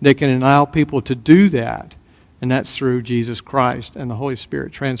message that can allow people to do that. And that's through Jesus Christ and the Holy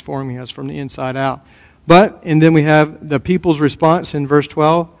Spirit transforming us from the inside out. And then we have the people's response in verse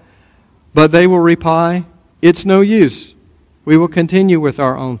 12. But they will reply, it's no use. We will continue with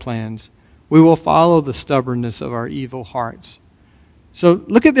our own plans. We will follow the stubbornness of our evil hearts. So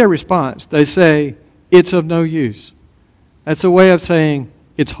look at their response. They say, it's of no use. That's a way of saying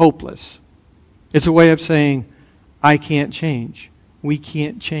it's hopeless. It's a way of saying, I can't change. We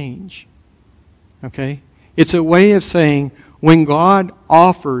can't change. Okay? It's a way of saying when God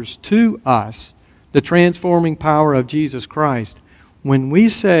offers to us the transforming power of Jesus Christ, when we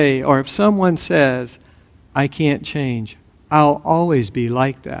say, or if someone says, I can't change, I'll always be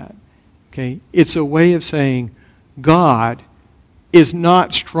like that. Okay? It's a way of saying God is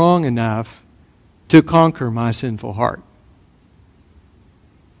not strong enough to conquer my sinful heart.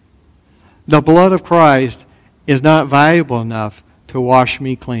 The blood of Christ is not valuable enough to wash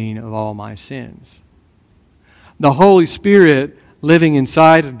me clean of all my sins. The Holy Spirit living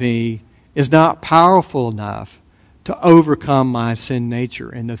inside of me is not powerful enough to overcome my sin nature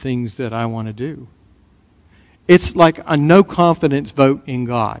and the things that I want to do. It's like a no confidence vote in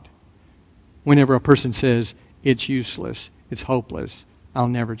God. Whenever a person says, it's useless, it's hopeless, I'll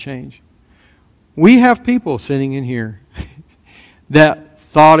never change. We have people sitting in here that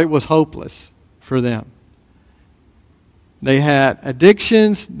thought it was hopeless for them. They had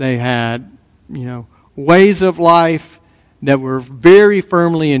addictions, they had, ways of life that were very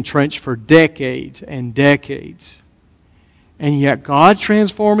firmly entrenched for decades and decades. And yet God's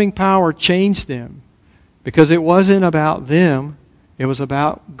transforming power changed them because it wasn't about them, it was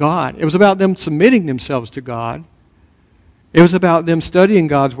about God. It was about them submitting themselves to God. It was about them studying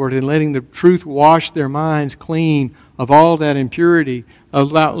God's Word and letting the truth wash their minds clean of all that impurity,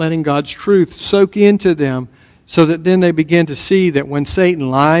 about letting God's truth soak into them so that then they begin to see that when Satan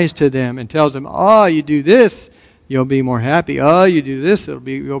lies to them and tells them, oh, you do this, you'll be more happy. Oh, you do this,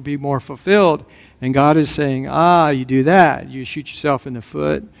 you'll be more fulfilled. And God is saying, you do that, you shoot yourself in the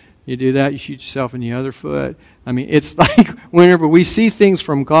foot. You do that, you shoot yourself in the other foot. I mean, it's like whenever we see things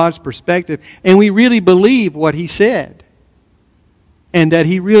from God's perspective and we really believe what He said and that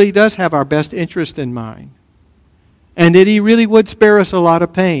He really does have our best interest in mind and that He really would spare us a lot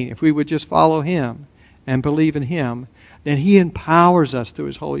of pain if we would just follow Him and believe in Him, then He empowers us through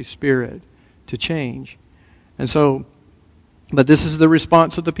His Holy Spirit to change. And so, but this is the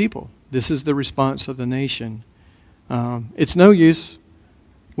response of the people. This is the response of the nation. It's no use.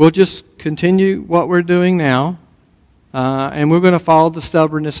 We'll just continue what we're doing now, and we're going to follow the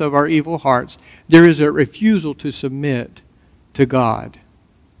stubbornness of our evil hearts. There is a refusal to submit to God.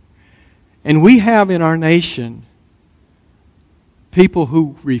 And we have in our nation people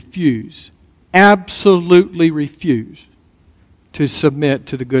who refuse, absolutely refuse, to submit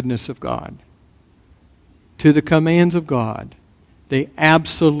to the goodness of God, to the commands of God. They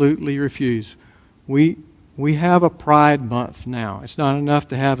absolutely refuse. We have a Pride Month now. It's not enough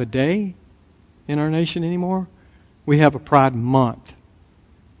to have a day in our nation anymore. We have a Pride Month.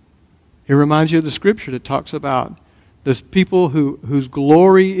 It reminds you of the scripture that talks about those people whose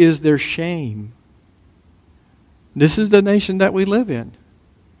glory is their shame. This is the nation that we live in.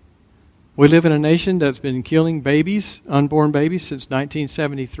 We live in a nation that's been killing babies, unborn babies, since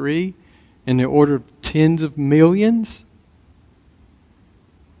 1973 in the order of tens of millions.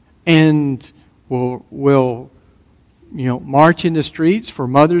 And will march in the streets for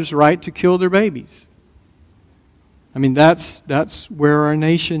mothers' right to kill their babies. I mean, that's where our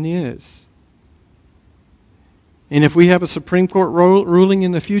nation is. And if we have a Supreme Court ruling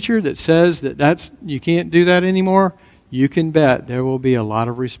in the future that says that you can't do that anymore, you can bet there will be a lot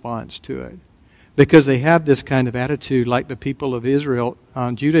of response to it. Because they have this kind of attitude like the people of Israel,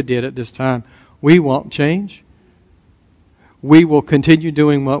 Judah did at this time. We won't change. We will continue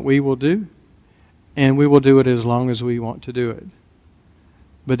doing what we will do. And we will do it as long as we want to do it.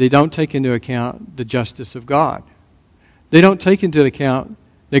 But they don't take into account the justice of God. They don't take into account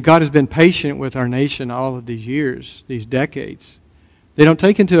that God has been patient with our nation all of these years, these decades. They don't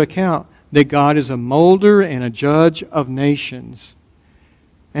take into account that God is a molder and a judge of nations.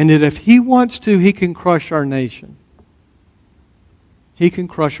 And that if He wants to, He can crush our nation. He can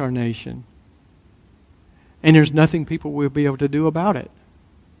crush our nation. And there's nothing people will be able to do about it.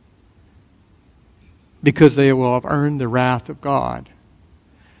 Because they will have earned the wrath of God.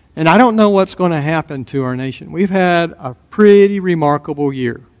 And I don't know what's going to happen to our nation. We've had a pretty remarkable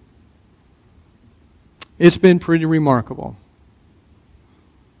year. It's been pretty remarkable.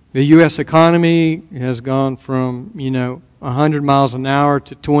 The U.S. economy has gone from, 100 miles an hour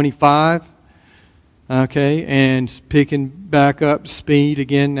to 25. Okay, and picking back up speed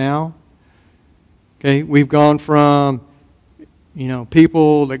again now. Okay, we've gone from,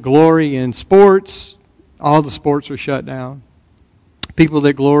 people that glory in sports. All the sports are shut down. People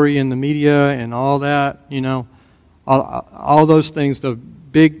that glory in the media and all that, all those things, the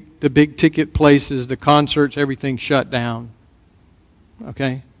big ticket places, the concerts, everything shut down.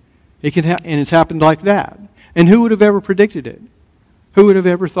 Okay? It can and it's happened like that. And who would have ever predicted it? Who would have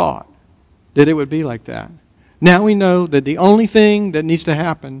ever thought that it would be like that? Now we know that the only thing that needs to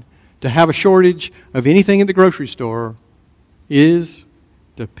happen to have a shortage of anything in the grocery store is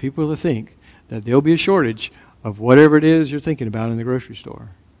the people that think that there'll be a shortage of whatever it is you're thinking about in the grocery store.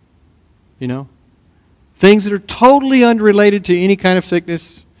 Things that are totally unrelated to any kind of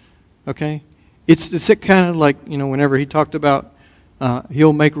sickness. Okay? It's kind of like, whenever he talked about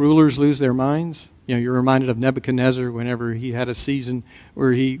he'll make rulers lose their minds. You're reminded of Nebuchadnezzar whenever he had a season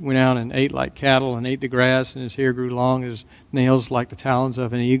where he went out and ate like cattle and ate the grass and his hair grew long, his nails like the talons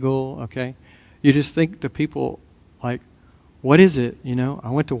of an eagle. Okay? You just think the people like, what is it? I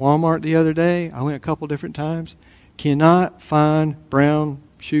went to Walmart the other day. I went a couple different times. Cannot find brown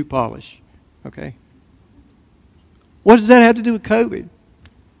shoe polish. Okay? What does that have to do with COVID?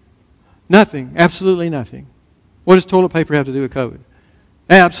 Nothing. Absolutely nothing. What does toilet paper have to do with COVID?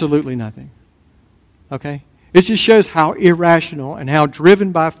 Absolutely nothing. Okay? It just shows how irrational and how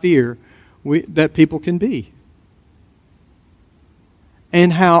driven by fear that people can be.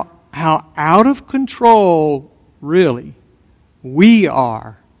 And how out of control, really, we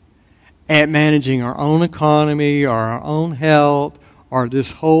are at managing our own economy or our own health or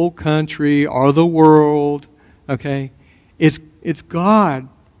this whole country or the world. Okay? It's God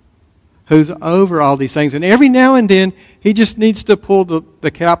who's over all these things. And every now and then, He just needs to pull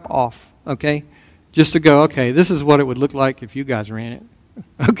the cap off. Okay? Just to go, okay, this is what it would look like if you guys ran it.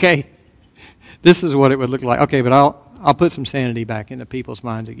 Okay? This is what it would look like. Okay, but I'll put some sanity back into people's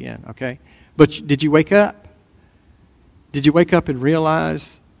minds again, okay? But did you wake up? Did you wake up and realize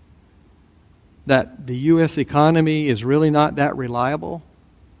that the U.S. economy is really not that reliable?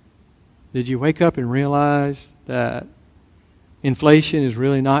 Did you wake up and realize that inflation is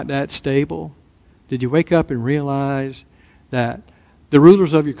really not that stable? Did you wake up and realize that the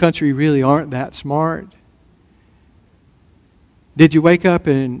rulers of your country really aren't that smart? Did you wake up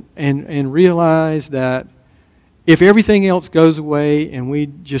and realize that if everything else goes away and we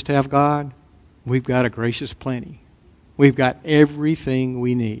just have God, we've got a gracious plenty. We've got everything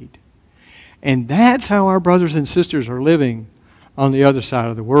we need. And that's how our brothers and sisters are living on the other side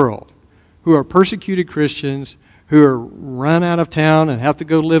of the world, who are persecuted Christians, who are run out of town and have to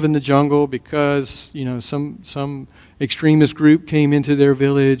go live in the jungle because, some extremist group came into their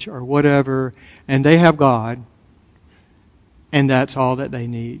village or whatever, and they have God, and that's all that they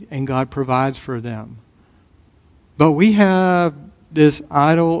need, and God provides for them. But we have this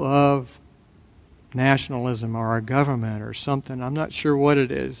idol of nationalism or our government or something. I'm not sure what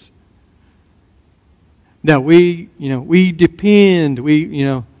it is. That we depend,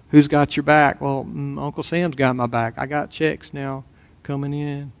 who's got your back? Well, Uncle Sam's got my back. I got checks now coming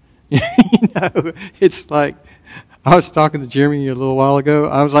in. It's like, I was talking to Jeremy a little while ago.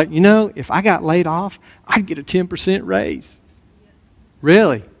 I was like, if I got laid off, I'd get a 10% raise.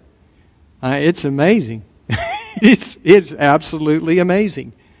 Really? It's amazing. It's absolutely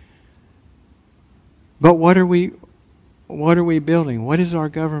amazing. But what are we building? What is our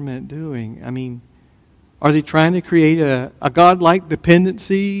government doing? I mean, are they trying to create a God-like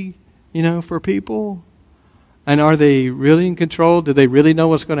dependency, for people? And are they really in control? Do they really know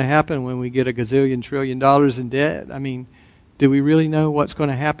what's going to happen when we get a gazillion trillion dollars in debt? I mean, do we really know what's going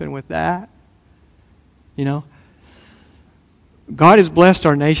to happen with that? God has blessed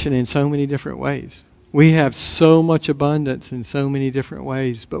our nation in so many different ways. We have so much abundance in so many different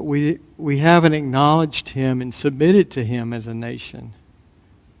ways, but we haven't acknowledged Him and submitted to Him as a nation.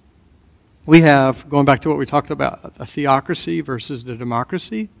 We have, going back to what we talked about, a theocracy versus the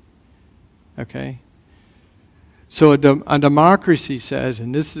democracy. Okay? So a democracy says,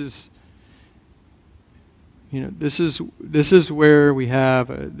 and this is where we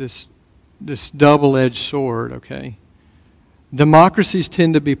have this double-edged sword, okay? Democracies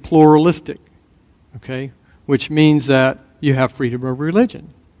tend to be pluralistic, okay? Which means that you have freedom of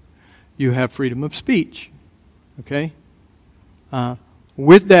religion. You have freedom of speech, okay?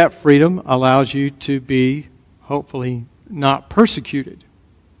 With that freedom allows you to be, hopefully, not persecuted,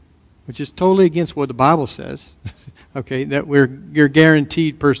 which is totally against what the Bible says, okay? That you're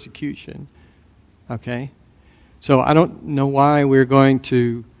guaranteed persecution, okay? So I don't know why we're going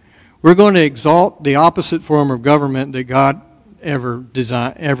to exalt the opposite form of government that God ever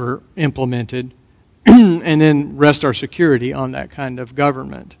implemented, and then rest our security on that kind of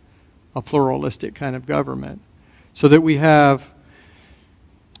government, a pluralistic kind of government, so that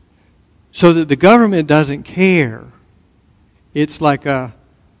the government doesn't care. It's like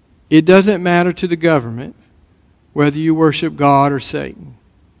it doesn't matter to the government whether you worship God or Satan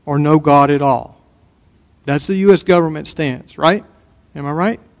or no God at all. That's the U.S. government stance, right? Am I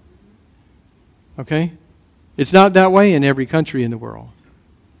right? Okay? It's not that way in every country in the world.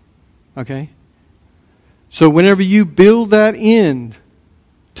 Okay? So whenever you build that in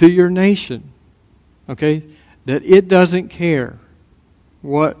to your nation, okay, that it doesn't care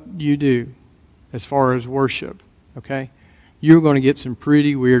what you do as far as worship, okay, you're going to get some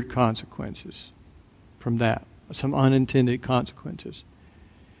pretty weird consequences from that, some unintended consequences.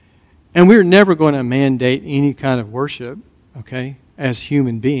 And we're never going to mandate any kind of worship, okay, as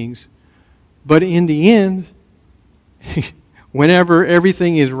human beings. But in the end, whenever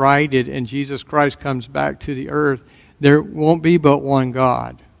everything is righted and Jesus Christ comes back to the earth, there won't be but one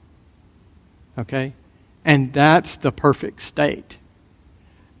God. Okay? And that's the perfect state.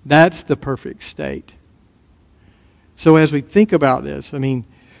 That's the perfect state. So as we think about this, I mean,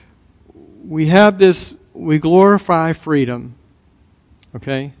 we have this, we glorify freedom,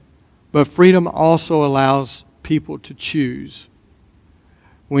 okay? But freedom also allows people to choose.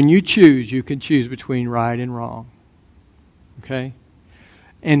 When you choose, you can choose between right and wrong. Okay?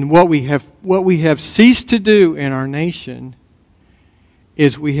 And what we have ceased to do in our nation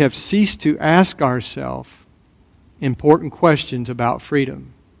is we have ceased to ask ourselves important questions about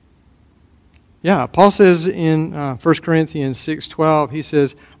freedom. Yeah, Paul says in 1 Corinthians 6:12, he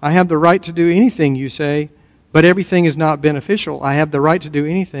says, I have the right to do anything, you say, but everything is not beneficial. I have the right to do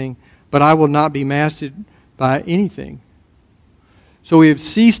anything, but I will not be mastered by anything. So we have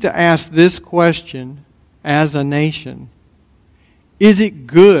ceased to ask this question as a nation. Is it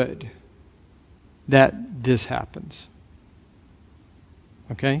good that this happens.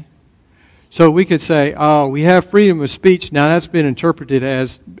 Okay? So we could say, oh, we have freedom of speech. Now that's been interpreted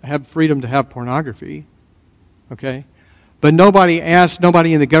as have freedom to have pornography. Okay? But nobody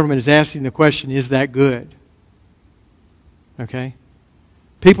in the government is asking the question, is that good? Okay?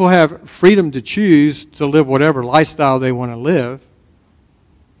 People have freedom to choose to live whatever lifestyle they want to live.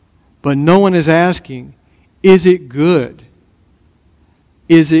 But no one is asking, is it good?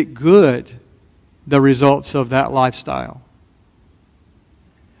 Is it good, the results of that lifestyle?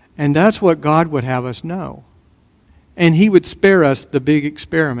 And that's what God would have us know. And He would spare us the big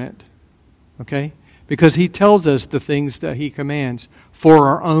experiment. Okay? Because He tells us the things that He commands for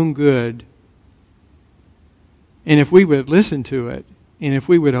our own good. And if we would listen to it, and if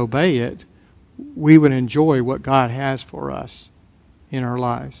we would obey it, we would enjoy what God has for us in our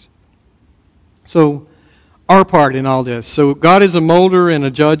lives. So, our part in all this. So, God is a molder and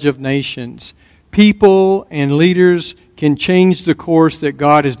a judge of nations. People and leaders can change the course that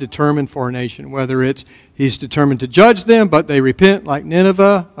God has determined for a nation. Whether it's He's determined to judge them, but they repent like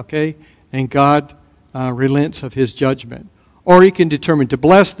Nineveh, okay, and God relents of His judgment. Or He can determine to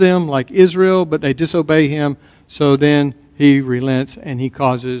bless them like Israel, but they disobey Him, so then He relents and He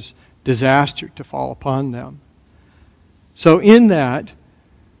causes disaster to fall upon them. So in that,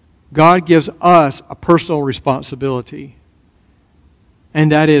 God gives us a personal responsibility.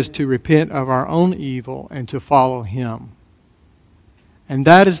 And that is to repent of our own evil and to follow Him. And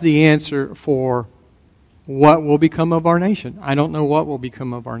that is the answer for what will become of our nation. I don't know what will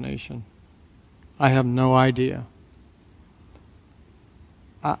become of our nation. I have no idea.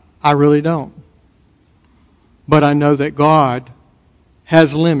 I really don't. But I know that God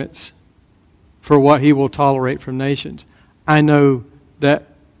has limits for what He will tolerate from nations. I know that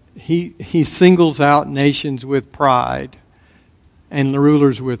He singles out nations with pride and the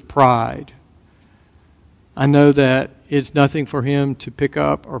rulers with pride. I know that it's nothing for Him to pick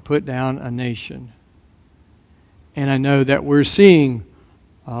up or put down a nation. And I know that we're seeing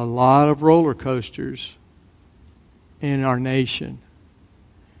a lot of roller coasters in our nation.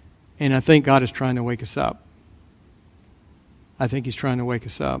 And I think God is trying to wake us up. I think He's trying to wake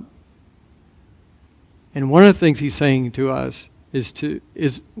us up. And one of the things He's saying to us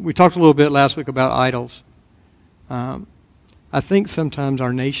is we talked a little bit last week about idols. I think sometimes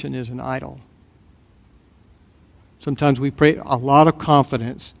our nation is an idol. Sometimes we put a lot of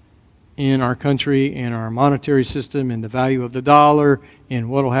confidence in our country, in our monetary system, in the value of the dollar, in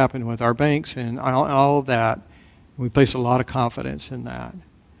what will happen with our banks, and all of that. We place a lot of confidence in that.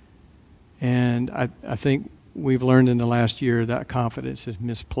 And I think we've learned in the last year that confidence is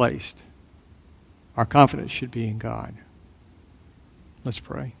misplaced. Our confidence should be in God. Let's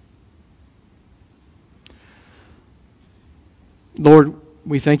pray. Lord,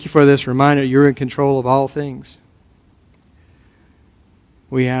 we thank You for this reminder. You're in control of all things.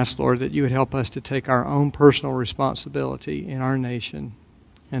 We ask, Lord, that You would help us to take our own personal responsibility in our nation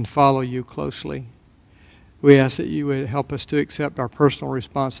and follow You closely. We ask that You would help us to accept our personal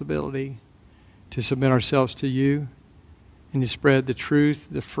responsibility, to submit ourselves to You, and to spread the truth,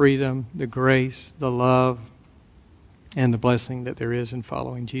 the freedom, the grace, the love, and the blessing that there is in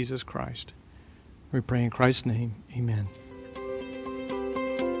following Jesus Christ. We pray in Christ's name. Amen.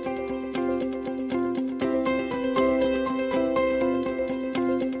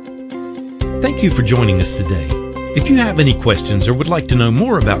 Thank you for joining us today. If you have any questions or would like to know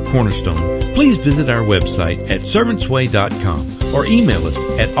more about Cornerstone, please visit our website at servantsway.com or email us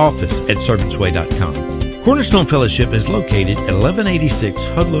at office@servantsway.com. Cornerstone Fellowship is located at 1186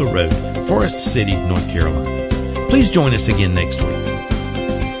 Hudlow Road, Forest City, North Carolina. Please join us again next week.